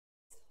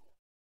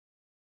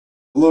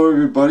Hello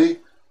everybody.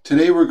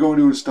 Today we're going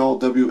to install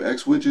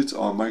wxWidgets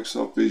on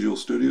Microsoft Visual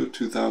Studio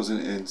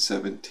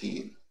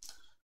 2017.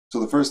 So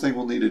the first thing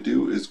we'll need to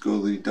do is go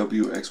to the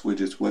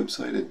wxWidgets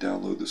website and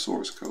download the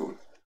source code.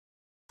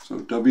 So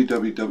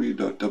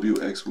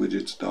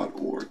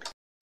www.wxWidgets.org.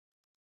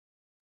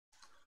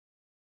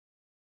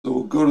 So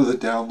we'll go to the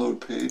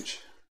download page.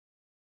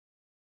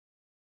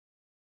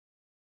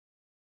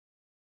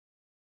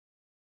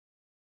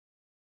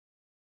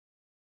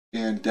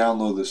 And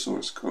download the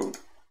source code.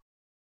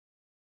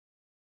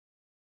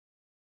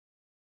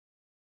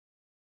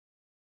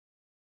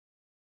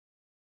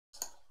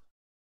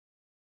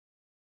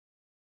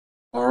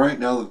 Alright,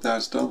 now that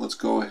that's done, let's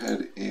go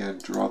ahead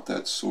and drop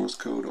that source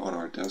code on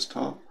our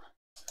desktop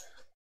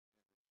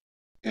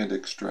and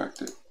extract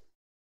it.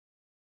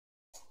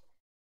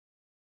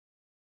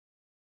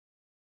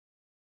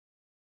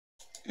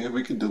 And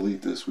we can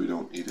delete this, we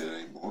don't need it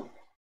anymore.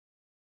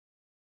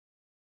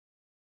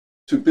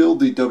 To build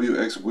the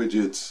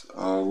wxWidgets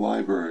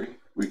library,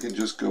 we can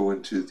just go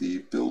into the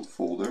Build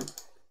folder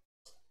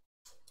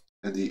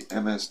and the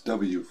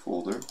MSW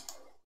folder.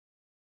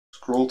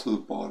 Scroll to the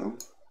bottom.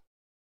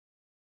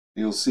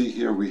 You'll see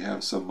here we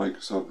have some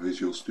Microsoft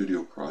Visual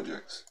Studio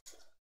projects.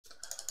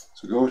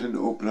 So go ahead and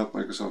open up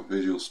Microsoft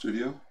Visual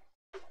Studio.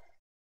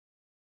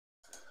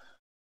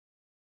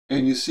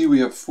 And you see we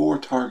have 4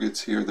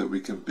 targets here that we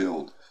can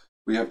build.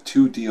 We have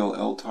 2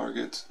 DLL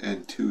targets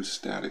and 2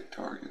 static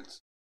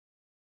targets.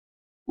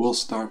 We'll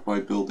start by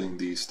building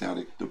the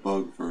static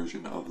debug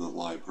version of the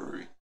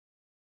library.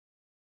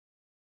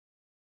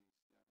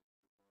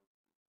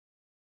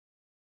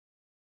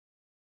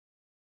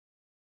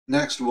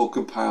 Next, we'll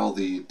compile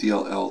the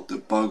DLL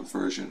debug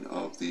version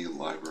of the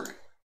library.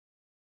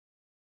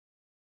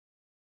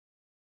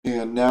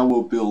 And now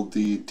we'll build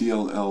the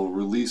DLL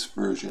release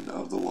version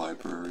of the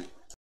library.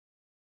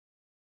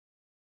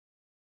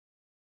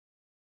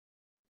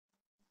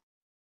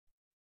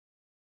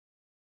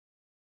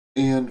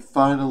 And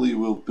finally,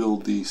 we'll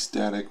build the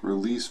static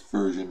release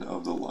version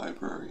of the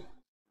library.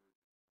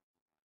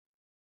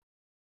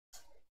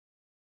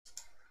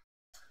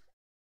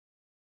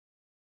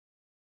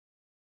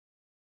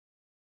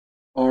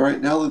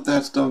 Alright, now that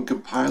that's done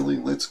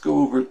compiling, let's go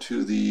over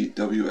to the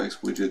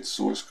wxWidgets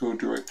source code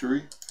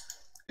directory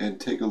and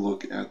take a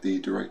look at the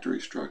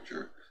directory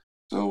structure.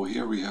 So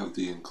here we have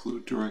the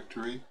include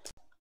directory.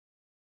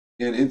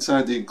 And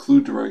inside the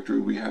include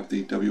directory, we have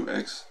the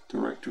wx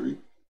directory.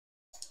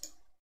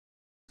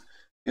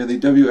 And the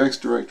wx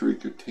directory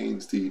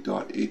contains the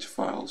 .h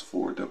files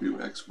for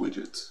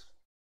wxWidgets.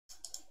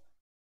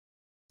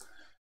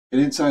 And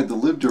inside the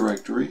lib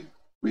directory,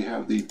 we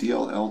have the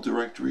DLL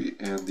directory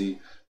and the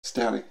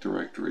static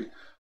directory.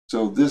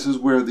 So this is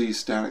where the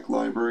static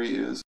library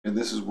is, and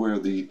this is where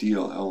the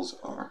DLLs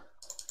are.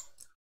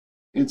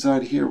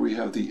 Inside here we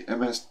have the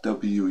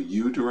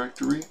MSWU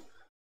directory,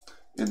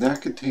 and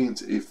that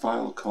contains a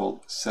file called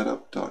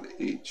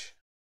setup.h,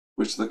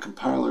 which the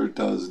compiler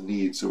does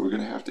need, so we're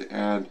going to have to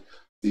add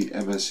the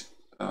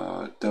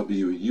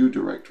MSWU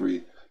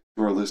directory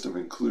to our list of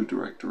include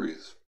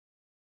directories.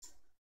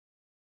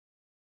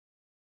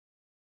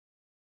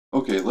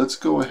 Okay, let's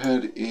go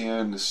ahead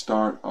and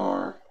start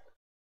our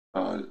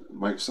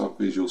Microsoft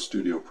Visual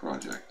Studio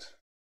project.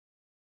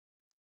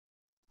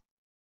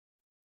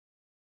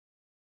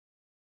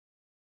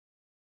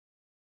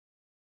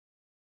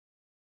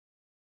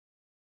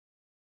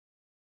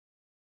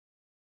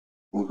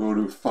 We'll go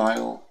to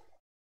File,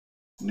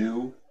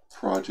 New,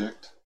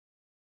 Project.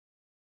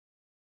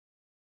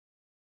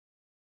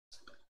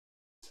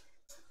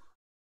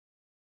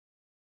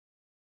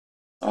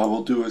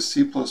 We'll do a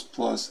C++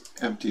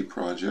 empty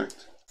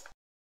project.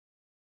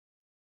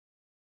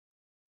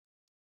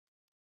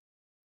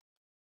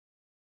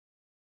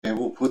 And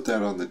we'll put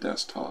that on the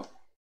desktop.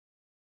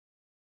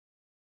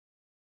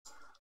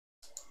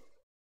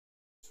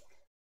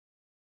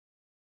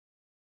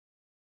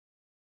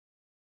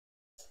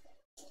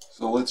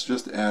 So let's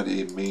just add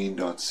a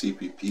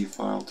main.cpp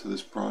file to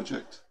this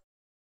project.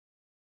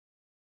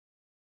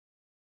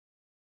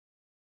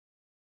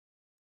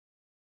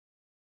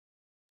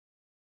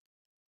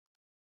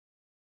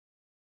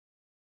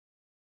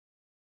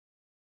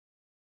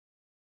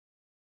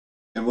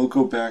 And we'll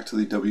go back to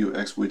the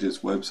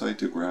wxWidgets website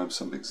to grab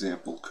some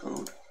example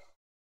code.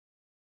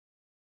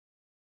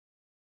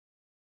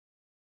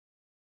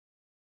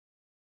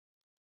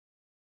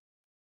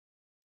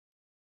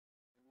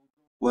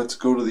 Let's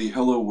go to the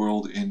Hello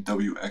World in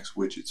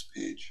wxWidgets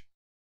page.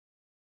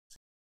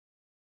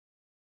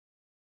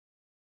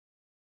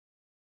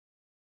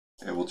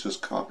 And we'll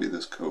just copy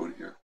this code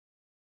here.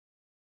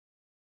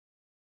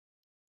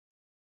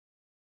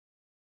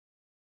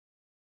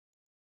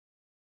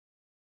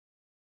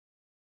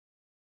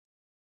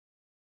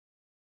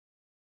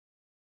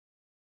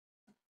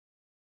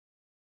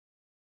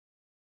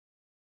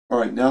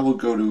 Alright, now we'll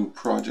go to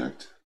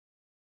Project,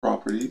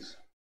 Properties,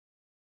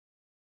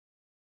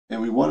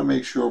 and we want to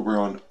make sure we're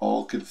on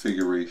all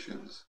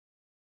configurations.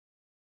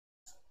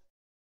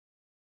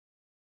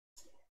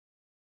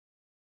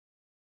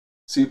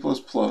 C++,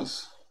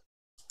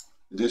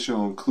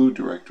 additional include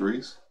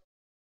directories.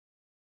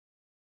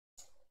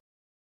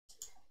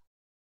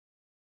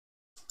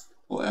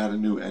 We'll add a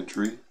new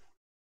entry.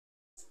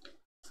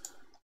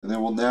 And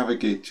then we'll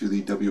navigate to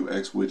the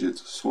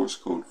wxWidgets source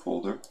code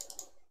folder.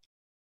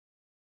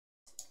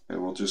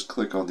 And we'll just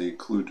click on the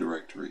include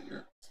directory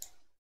here.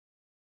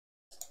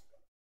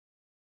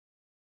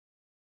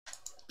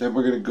 Then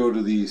we're going to go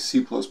to the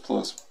C++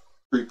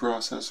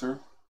 preprocessor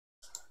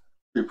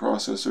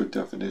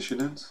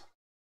definitions.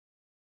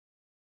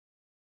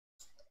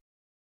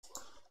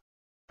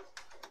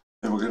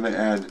 And we're going to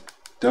add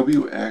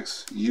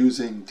wx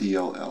using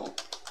DLL.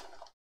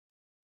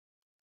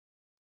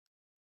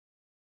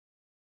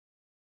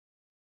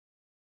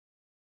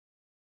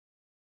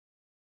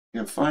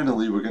 And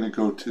finally, we're going to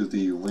go to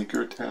the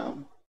linker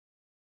tab,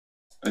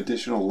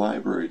 additional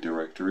library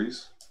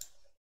directories,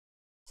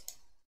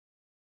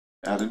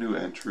 add a new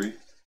entry,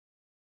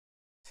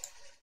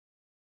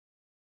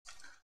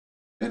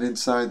 and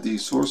inside the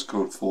source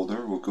code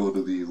folder, we'll go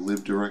to the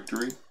lib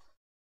directory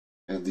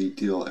and the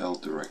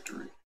DLL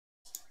directory,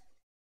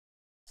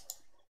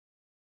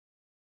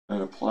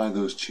 and apply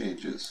those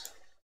changes.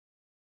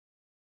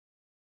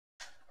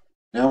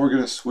 Now we're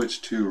going to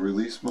switch to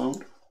release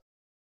mode.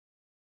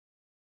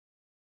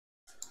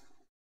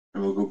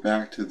 And we'll go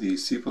back to the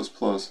C++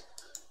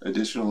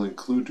 additional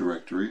include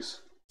directories,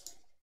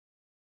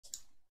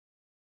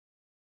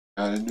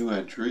 add a new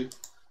entry.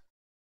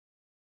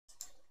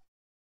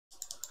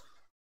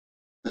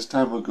 This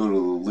time we'll go to the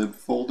lib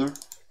folder,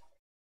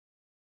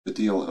 the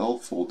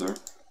DLL folder,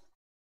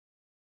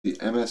 the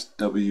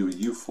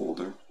MSWU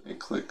folder, and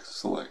click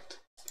select.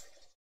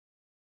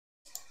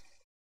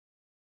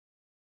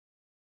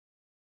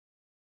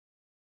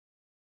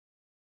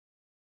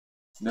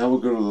 Now we'll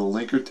go to the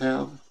linker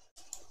tab,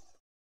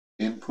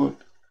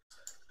 input,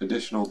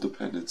 additional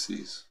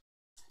dependencies.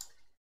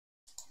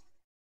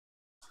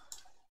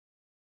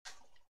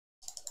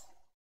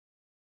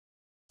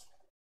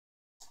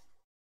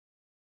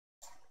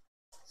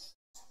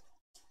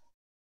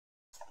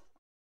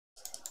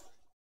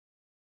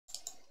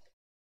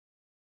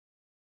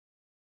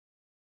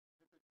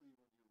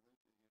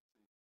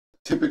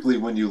 Typically,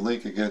 when you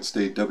link against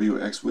a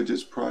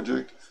wxWidgets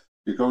project,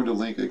 you're going to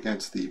link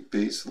against the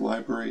base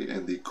library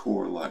and the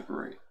core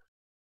library.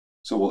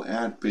 So we'll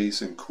add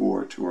base and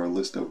core to our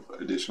list of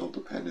additional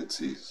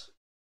dependencies.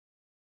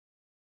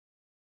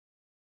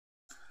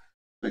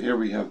 So here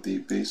we have the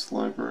base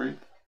library.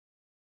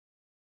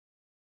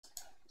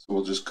 So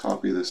we'll just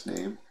copy this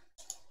name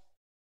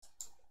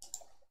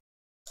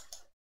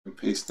and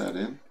paste that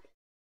in.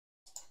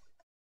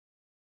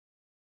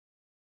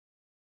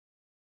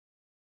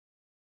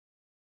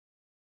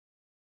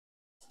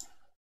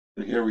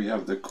 And here we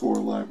have the core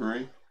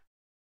library.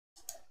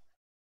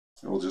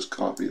 And we'll just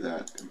copy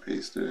that and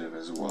paste it in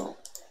as well.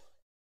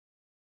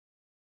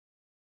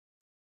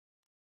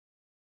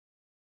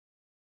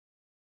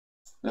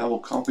 Now we'll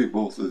copy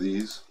both of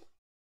these,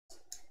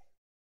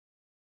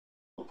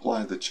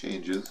 apply the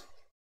changes,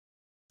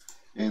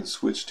 and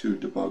switch to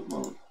debug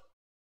mode.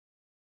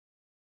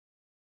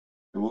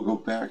 And we'll go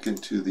back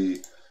into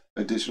the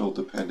additional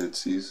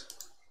dependencies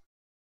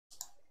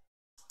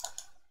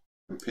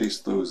and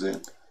paste those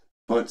in.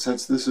 But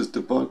since this is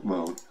debug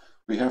mode,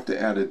 we have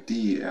to add a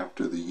D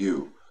after the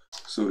U.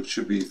 So it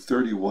should be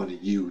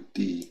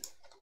 31UD.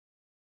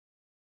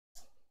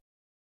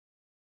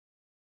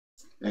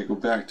 And go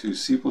back to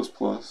C++,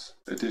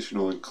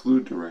 additional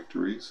include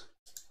directories,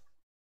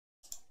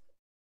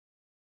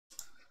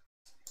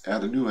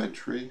 add a new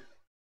entry.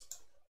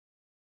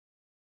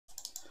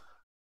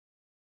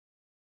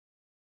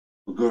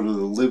 We'll go to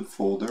the lib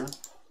folder,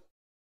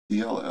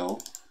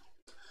 DLL,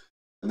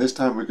 and this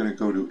time we're going to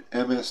go to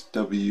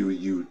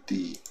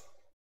MSWUD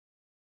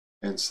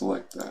and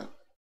select that.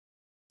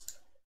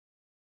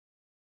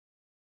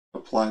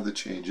 Apply the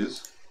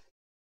changes.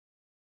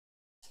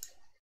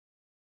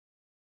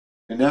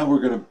 And now we're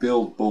going to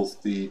build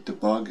both the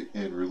debug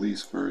and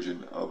release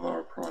version of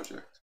our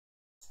project.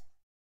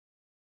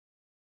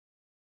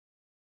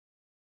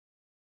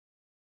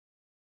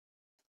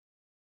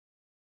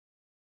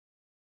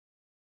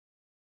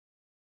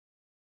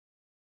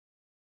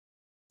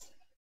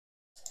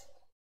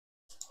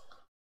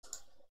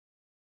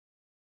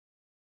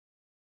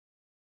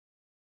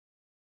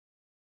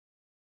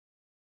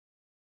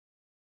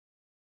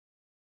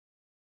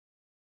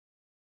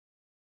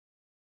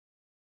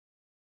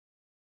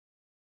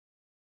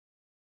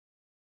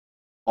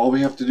 All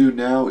we have to do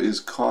now is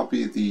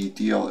copy the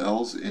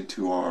DLLs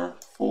into our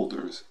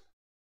folders.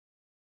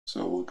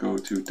 So we'll go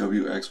to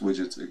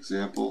wxWidgets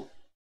example,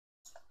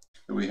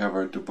 and we have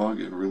our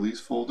debug and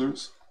release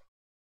folders.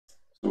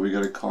 So we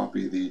got to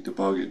copy the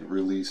debug and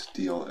release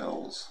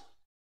DLLs.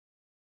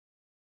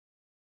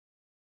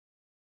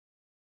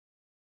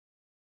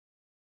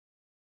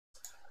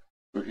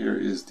 So here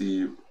is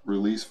the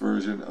release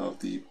version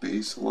of the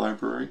base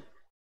library.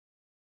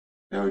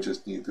 Now we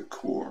just need the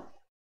core.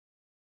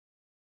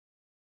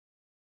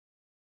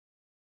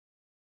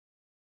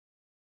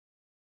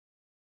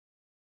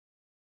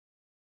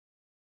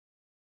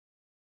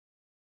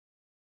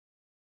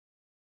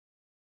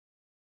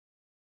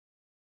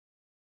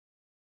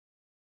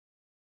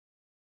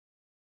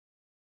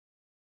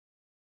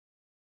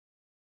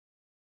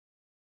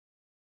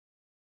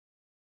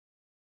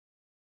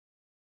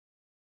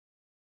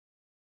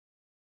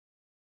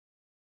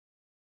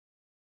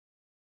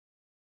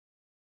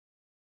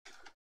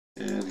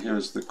 and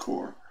here's the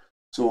core.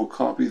 So we'll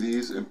copy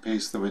these and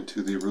paste them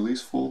into the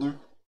release folder.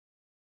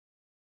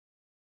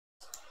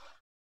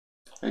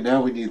 And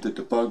now we need the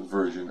debug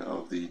version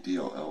of the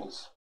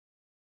DLLs.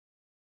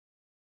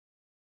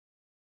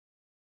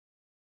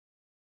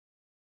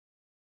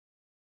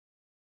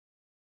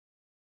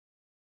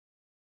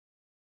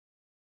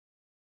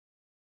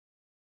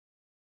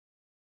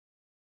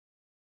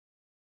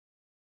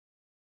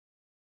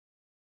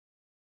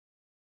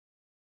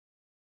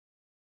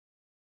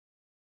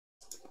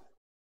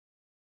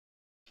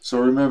 So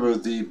remember,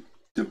 the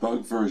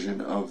debug version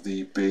of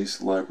the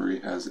base library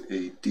has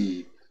a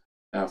D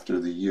after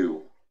the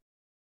U.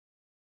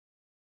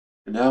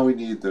 And now we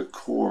need the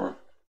core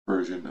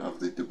version of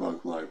the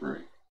debug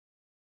library.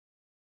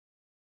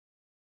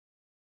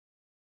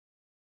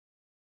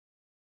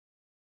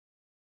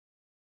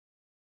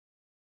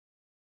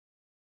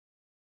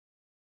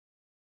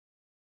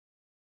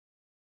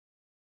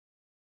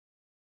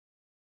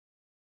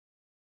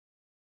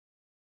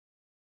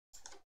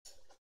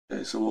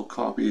 Okay, so we'll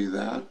copy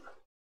that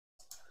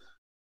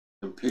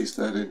and paste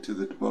that into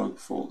the debug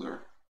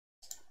folder.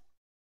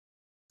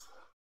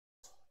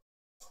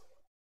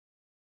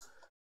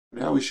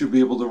 Now we should be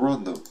able to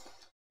run them.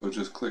 So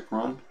just click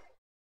run.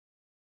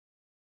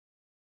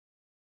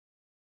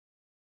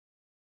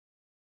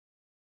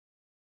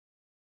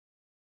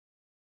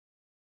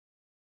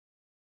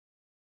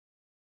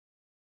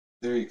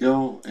 There you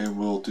go, and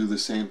we'll do the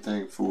same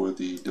thing for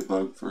the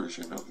debug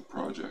version of the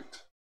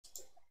project.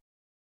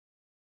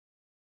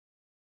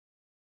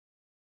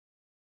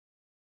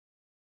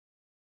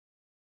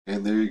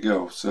 And there you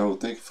go. So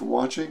thank you for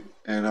watching,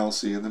 and I'll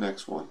see you in the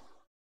next one.